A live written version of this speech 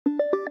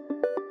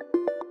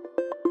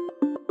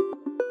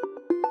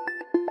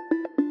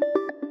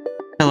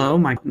Hello,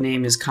 my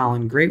name is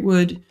Colin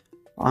Greatwood.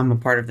 I'm a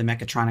part of the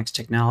Mechatronics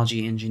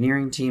Technology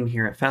Engineering team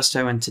here at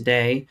Festo, and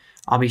today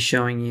I'll be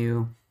showing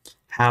you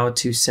how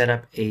to set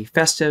up a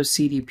Festo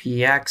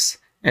CDPX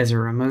as a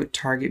remote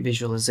target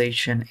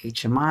visualization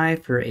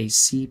HMI for a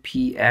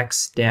CPX-CEC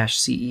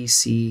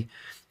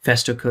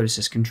Festo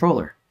CODESYS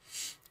controller.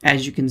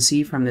 As you can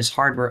see from this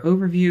hardware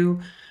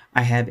overview,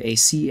 I have a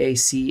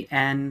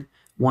CACN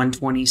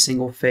 120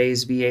 single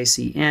phase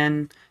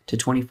VAC-in to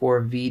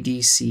 24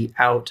 VDC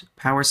out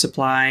power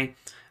supply,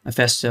 a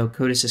Festo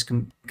CODESYS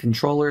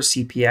controller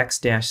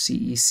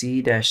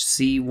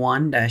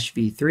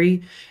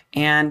CPX-CEC-C1-V3,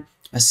 and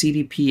a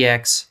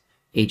CDPX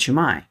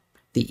HMI,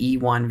 the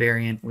E1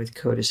 variant with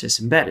CODESYS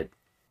embedded.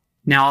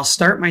 Now I'll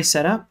start my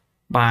setup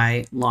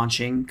by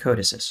launching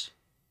CODESYS.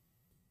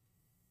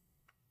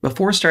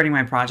 Before starting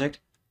my project,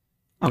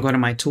 I'll go to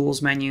my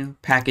Tools menu,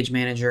 Package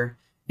Manager,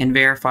 and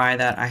verify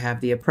that I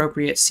have the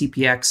appropriate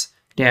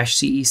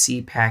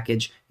CPX-CEC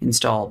package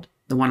installed.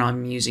 The one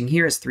I'm using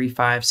here is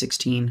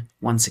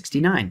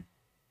 3516169.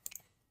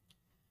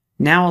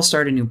 Now I'll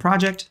start a new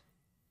project.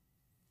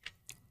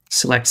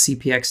 Select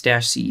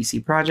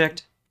CPX-CEC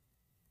project,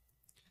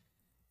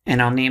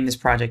 and I'll name this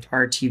project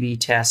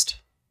RTV Test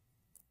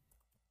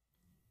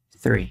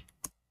 3.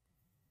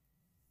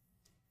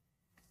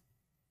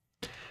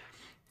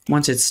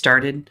 Once it's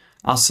started,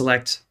 I'll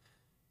select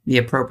the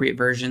appropriate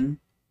version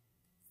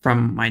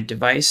from my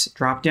device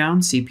dropdown,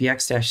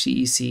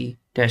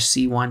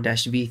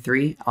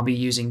 CPX-CEC-C1-V3. I'll be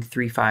using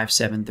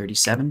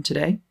 35737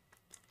 today.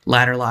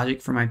 Ladder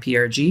logic for my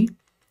PRG.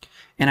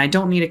 And I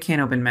don't need a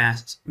CanOpen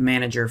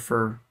manager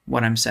for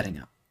what I'm setting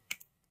up.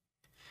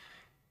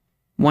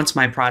 Once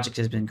my project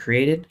has been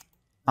created,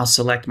 I'll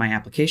select my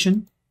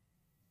application,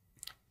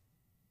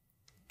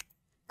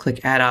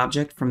 click Add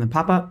Object from the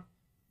pop-up,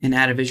 and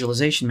add a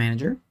visualization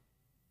manager.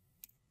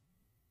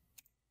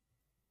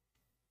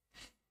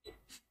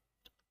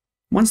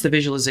 Once the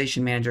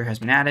visualization manager has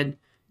been added,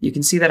 you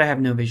can see that I have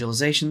no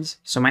visualizations,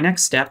 so my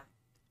next step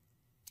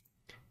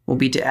will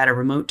be to add a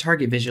remote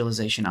target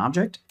visualization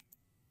object.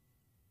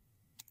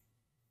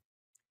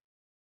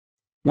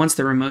 Once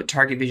the remote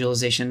target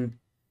visualization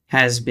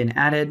has been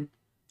added,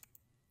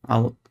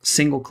 I'll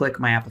single-click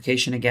my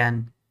application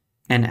again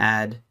and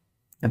add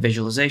a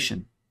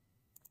visualization.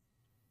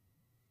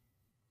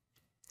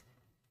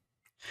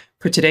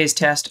 For today's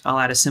test, I'll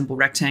add a simple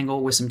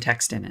rectangle with some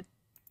text in it.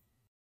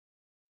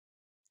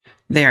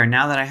 There,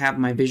 now that I have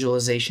my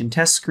visualization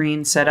test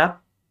screen set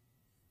up,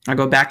 I'll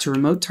go back to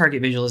remote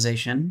target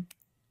visualization.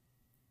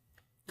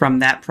 From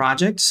that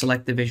project,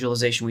 select the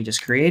visualization we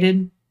just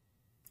created,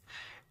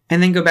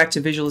 and then go back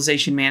to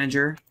Visualization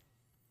Manager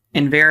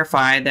and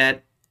verify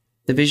that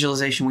the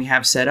visualization we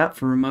have set up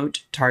for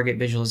remote target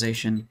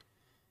visualization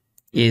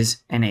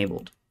is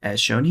enabled, as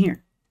shown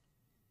here.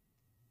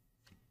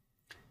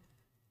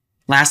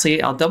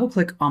 Lastly, I'll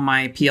double-click on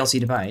my PLC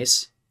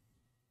device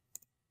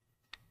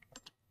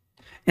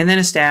and then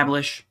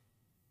establish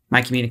my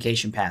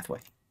communication pathway.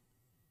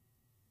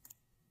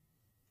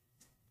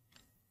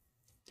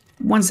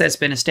 Once that's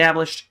been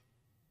established,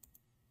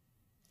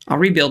 I'll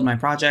rebuild my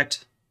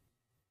project,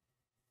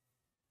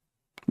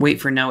 wait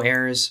for no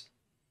errors,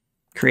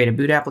 create a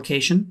boot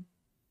application,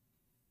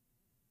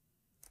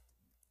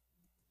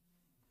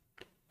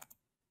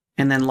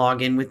 and then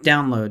log in with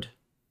download.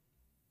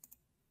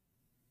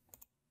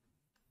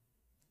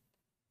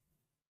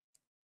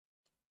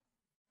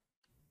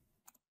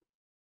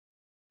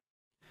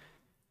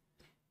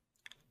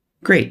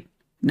 Great.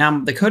 Now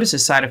the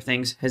CODESYS side of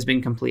things has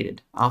been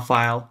completed. I'll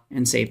file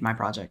and save my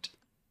project.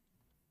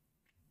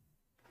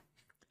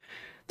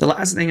 The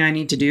last thing I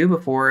need to do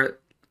before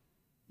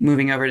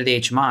moving over to the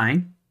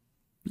HMI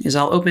is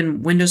I'll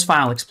open Windows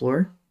File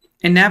Explorer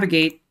and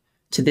navigate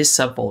to this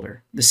subfolder,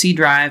 the C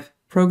drive,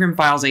 Program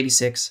Files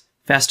 86,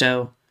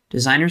 Festo,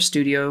 Designer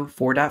Studio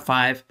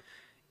 4.5,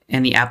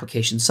 and the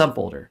Application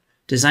subfolder.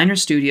 Designer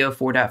Studio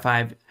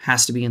 4.5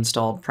 has to be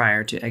installed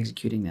prior to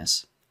executing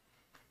this.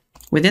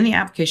 Within the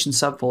application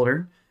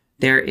subfolder,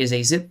 there is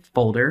a zip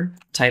folder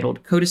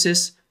titled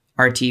CODESYS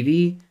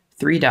RTV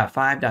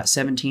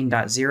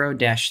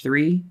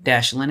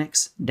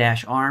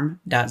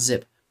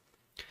 3.5.17.0-3-linux-arm.zip.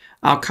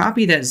 I'll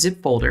copy that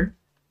zip folder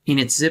in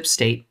its zip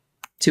state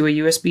to a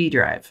USB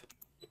drive.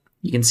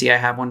 You can see I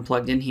have one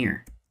plugged in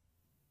here.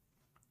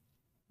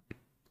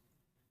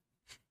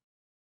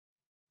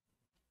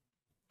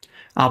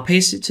 I'll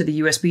paste it to the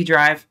USB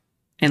drive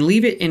and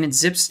leave it in its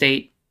zip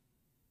state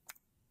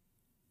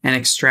and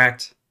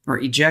extract or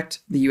eject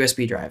the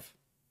USB drive.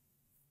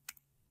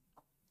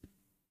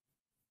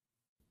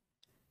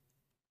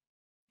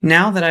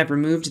 Now that I've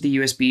removed the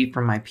USB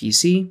from my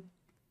PC,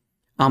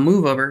 I'll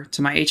move over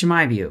to my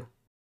HMI view.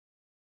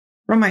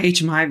 From my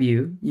HMI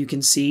view, you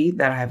can see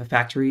that I have a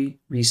factory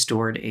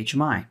restored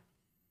HMI.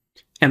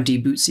 Empty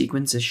boot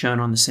sequence is shown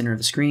on the center of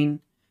the screen.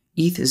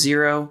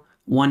 ETH0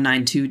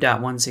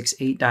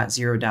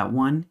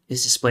 192.168.0.1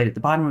 is displayed at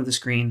the bottom of the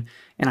screen,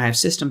 and I have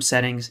System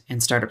Settings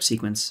and Startup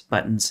Sequence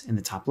buttons in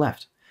the top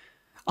left.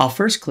 I'll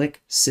first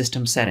click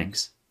System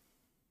Settings.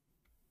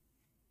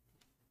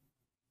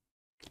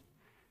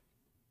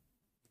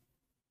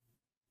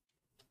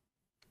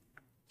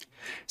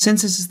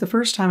 Since this is the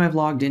first time I've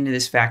logged into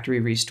this factory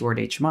restored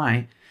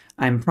HMI,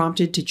 I'm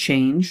prompted to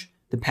change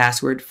the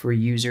password for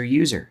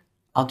user.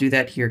 I'll do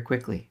that here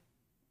quickly.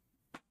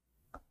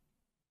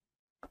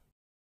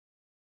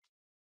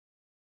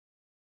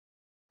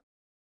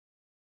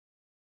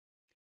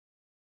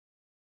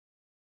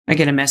 I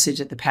get a message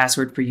that the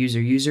password for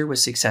user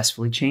was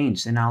successfully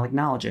changed, and I'll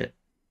acknowledge it.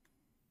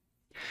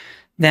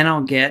 Then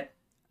I'll get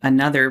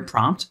another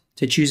prompt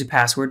to choose a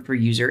password for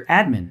user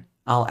admin.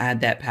 I'll add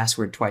that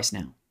password twice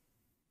now.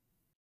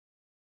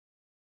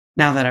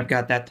 Now that I've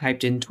got that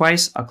typed in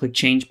twice, I'll click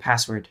Change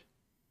Password.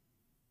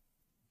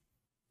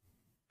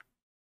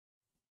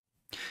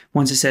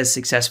 Once it says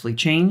successfully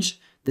changed,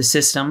 the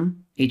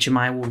system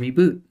HMI will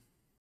reboot.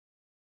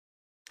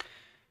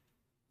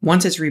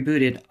 Once it's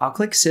rebooted, I'll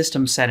click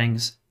System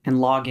Settings and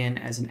log in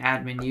as an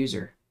admin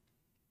user.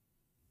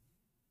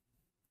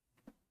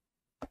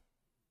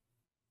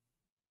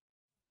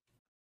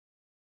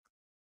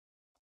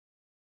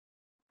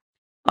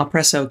 I'll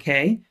press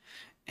OK,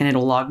 and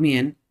it'll log me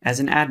in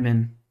as an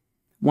admin.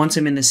 Once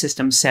I'm in the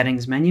System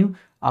Settings menu,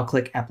 I'll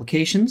click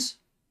Applications.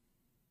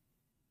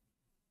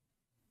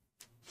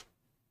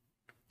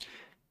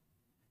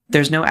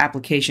 There's no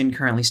application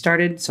currently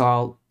started, so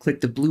I'll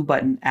click the blue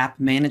button App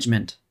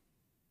Management.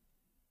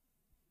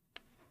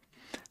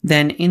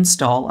 Then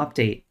Install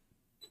Update.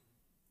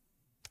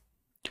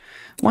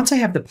 Once I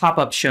have the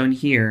pop-up shown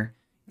here,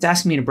 it's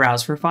asking me to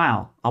browse for a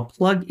file. I'll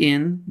plug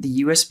in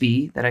the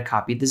USB that I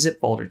copied the zip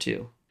folder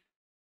to.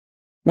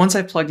 Once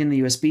I've plugged in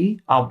the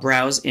USB, I'll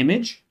browse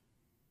image,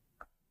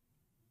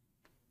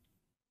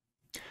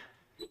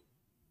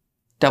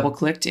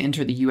 double-click to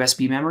enter the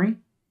USB memory,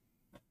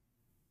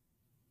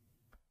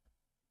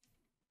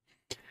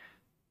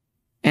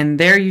 and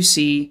there you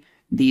see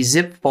the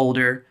zip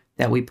folder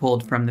that we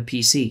pulled from the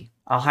PC.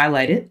 I'll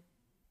highlight it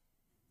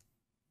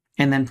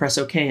and then press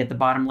OK at the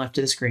bottom left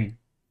of the screen.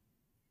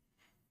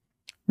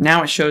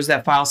 Now it shows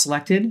that file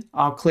selected.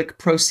 I'll click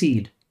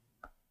Proceed.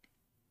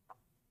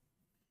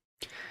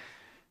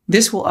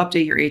 This will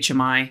update your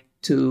HMI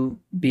to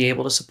be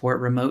able to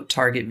support remote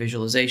target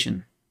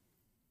visualization.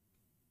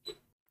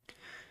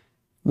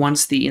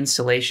 Once the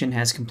installation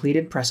has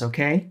completed, press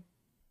OK.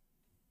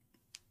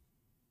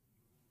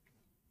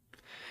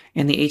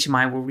 And the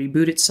HMI will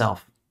reboot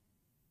itself.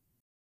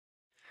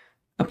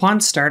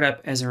 Upon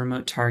startup as a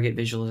remote target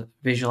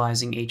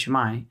visualizing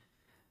HMI,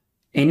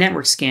 a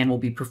network scan will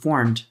be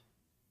performed.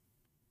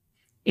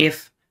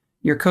 If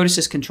your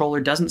CODESYS controller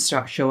doesn't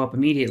show up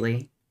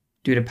immediately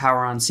due to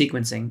power on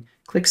sequencing,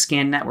 click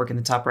Scan Network in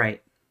the top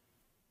right.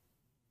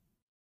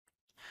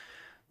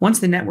 Once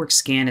the network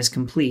scan is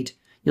complete,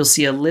 you'll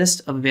see a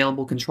list of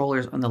available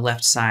controllers on the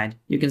left side.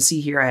 You can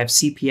see here I have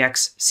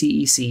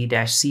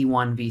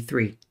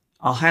CPX-CEC-C1V3.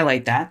 I'll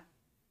highlight that.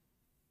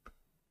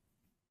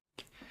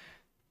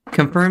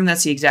 Confirm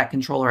that's the exact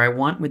controller I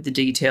want with the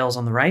details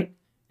on the right,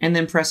 and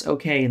then press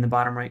OK in the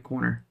bottom right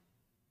corner.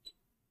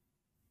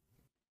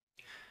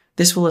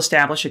 This will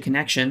establish a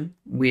connection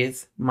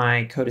with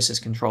my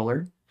CODESYS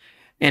controller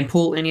and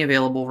pull any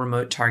available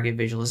remote target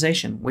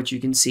visualization, which you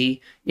can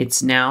see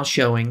it's now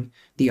showing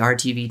the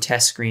RTV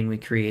test screen we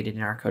created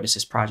in our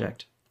CODESYS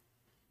project.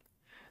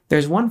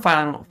 There's one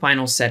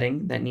final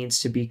setting that needs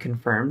to be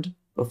confirmed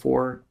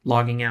before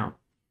logging out,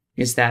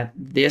 is that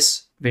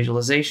this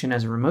visualization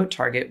as a remote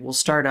target will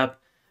start up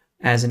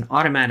as an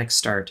automatic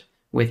start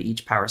with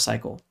each power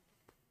cycle.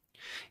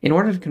 In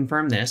order to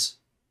confirm this,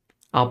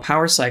 I'll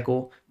power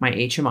cycle my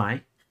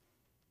HMI.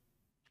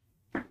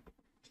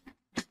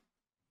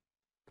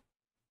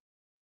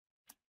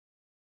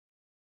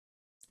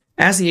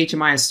 As the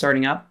HMI is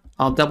starting up,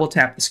 I'll double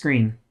tap the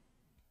screen.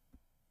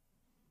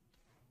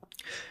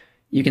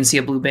 You can see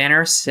a blue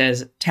banner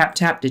says Tap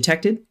Tap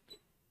Detected,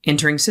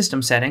 entering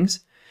System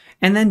Settings,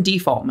 and then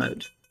Default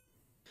Mode.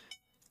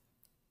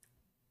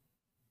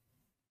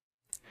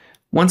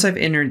 Once I've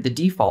entered the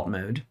default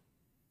mode,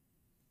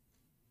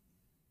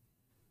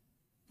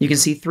 you can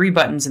see 3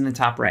 buttons in the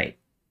top right.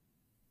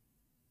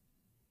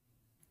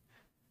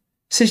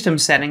 System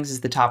Settings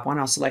is the top one.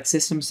 I'll select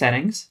System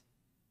Settings.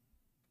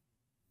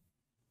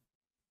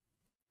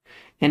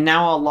 And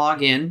now I'll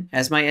log in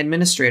as my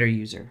administrator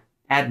user,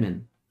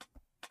 admin.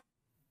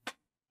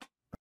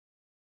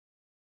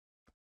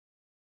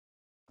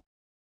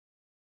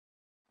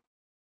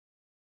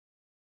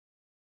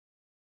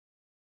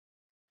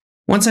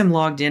 Once I'm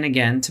logged in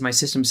again to my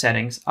system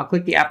settings, I'll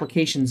click the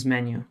Applications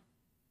menu.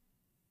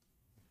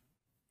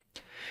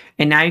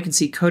 And now you can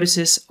see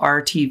CODESYS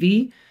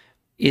RTV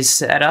is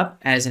set up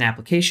as an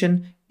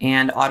application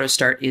and Auto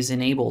Start is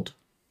enabled.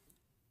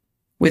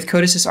 With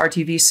CODESYS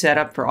RTV set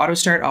up for Auto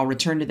Start, I'll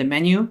return to the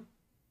menu,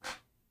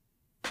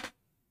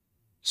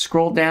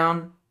 scroll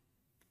down,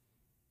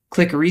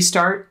 click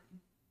Restart,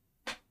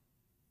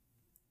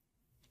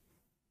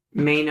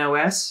 Main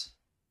OS,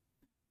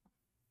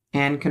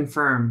 and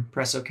confirm,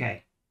 press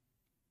OK.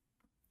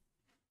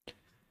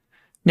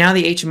 Now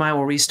the HMI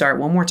will restart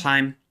one more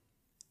time.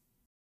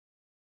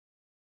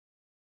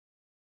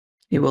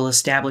 It will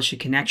establish a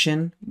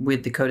connection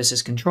with the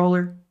CODESYS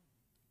controller.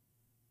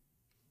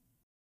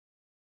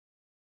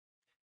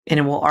 and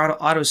it will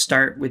auto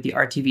start with the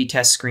RTV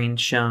test screen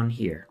shown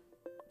here.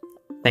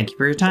 Thank you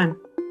for your time.